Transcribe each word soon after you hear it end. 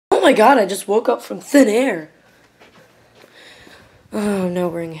Oh my god, I just woke up from thin air. Oh, I'm now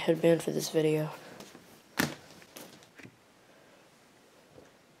wearing a headband for this video.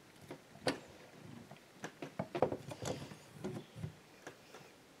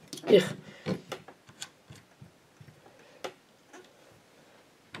 Ugh.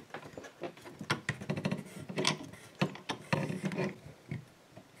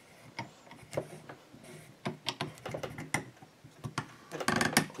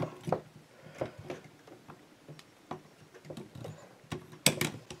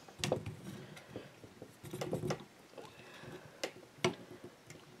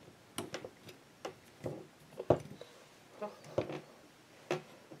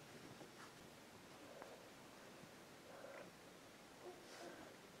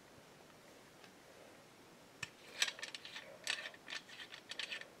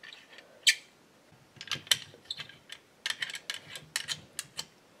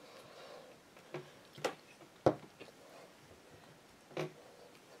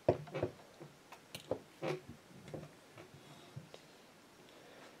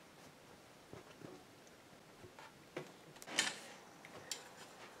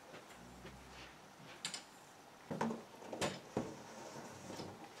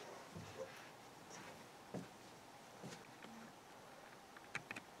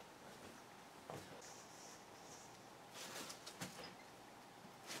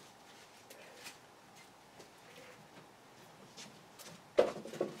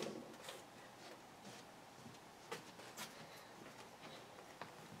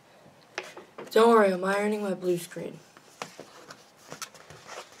 Don't worry, I'm ironing my blue screen.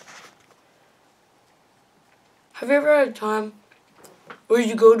 Have you ever had a time where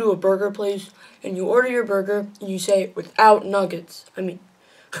you go to a burger place and you order your burger and you say, without nuggets? I mean,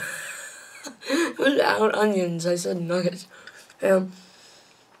 without onions. I said nuggets. They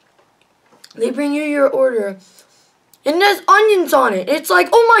bring you your order and there's onions on it. It's like,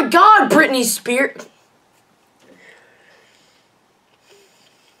 oh my god, Britney Spears.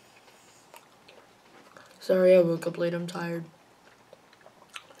 Sorry, I woke up late. I'm tired.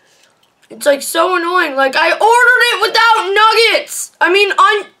 It's like so annoying. Like, I ordered it without nuggets. I mean,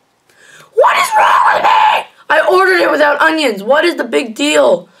 what is wrong with me? I ordered it without onions. What is the big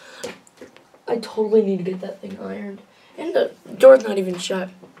deal? I totally need to get that thing ironed. And the door's not even shut.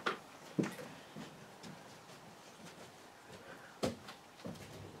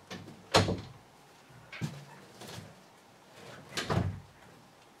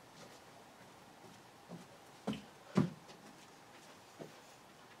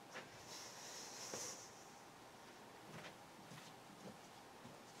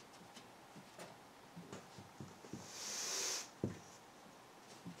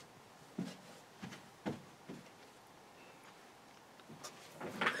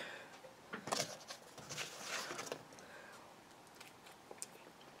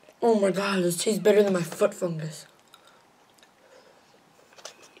 Oh my god, this tastes better than my foot fungus.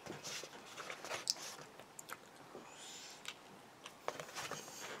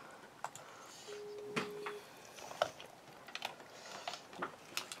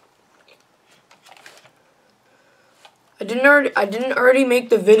 I didn't already make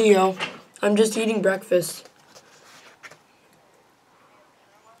the video. I'm just eating breakfast.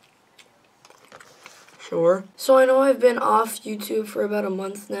 Sure. So I know I've been off YouTube for about a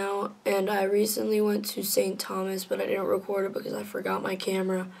month now, and I recently went to St. Thomas, but I didn't record it because I forgot my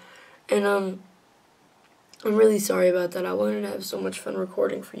camera. And I'm really sorry about that. I wanted to have so much fun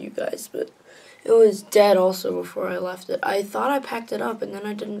recording for you guys, but it was dead also before I left it. I thought I packed it up and then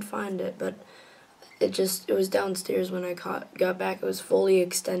I didn't find it, but it was downstairs when I got back. It was fully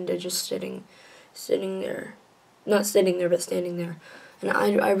extended, just sitting there. Not sitting there, but standing there. And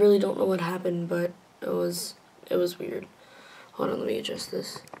I really don't know what happened, but it was weird. Hold on, let me adjust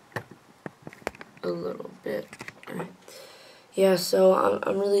this a little bit. All right. Yeah, so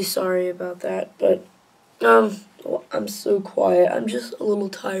I'm really sorry about that, but I'm so quiet. I'm just a little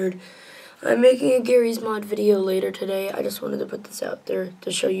tired. I'm making a Gary's Mod video later today. I just wanted to put this out there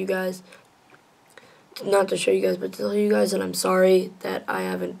to show you guys. Not to show you guys, but to tell you guys that I'm sorry that I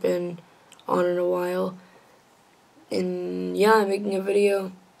haven't been on in a while. And yeah, I'm making a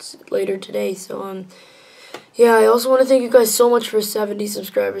video later today. So yeah, I also want to thank you guys so much for 70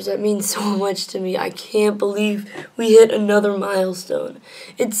 subscribers. That means so much to me. I can't believe we hit another milestone.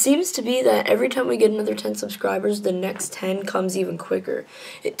 It seems to be that every time we get another 10 subscribers, the next 10 comes even quicker.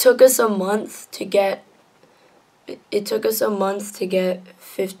 It took us a month to get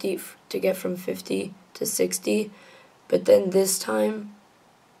 50, to get from 50 to 60, but then this time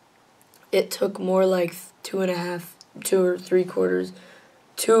it took more like 2 or 3 quarters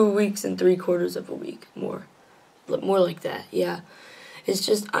 2 weeks and 3/4 of a week, more like that. Yeah, it's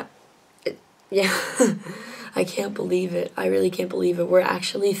just yeah. I can't believe it. I really can't believe it. We're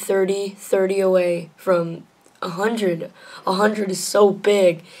actually 30 away from 100. 100 is so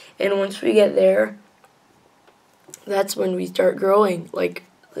big, and once we get there, that's when we start growing. Like,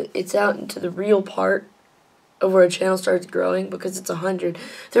 it's out into the real part of where a channel starts growing, because it's 100.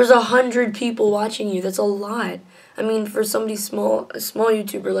 There's 100 people watching you. That's a lot. I mean, for somebody small, a small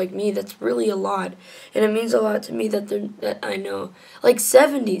YouTuber like me, that's really a lot. And it means a lot to me that I know. Like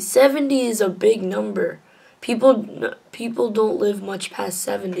 70. 70 is a big number. People don't live much past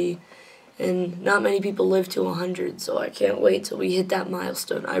 70. And not many people live to 100, so I can't wait till we hit that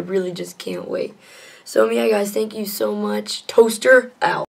milestone. I really just can't wait. So yeah, guys, thank you so much. Toaster out.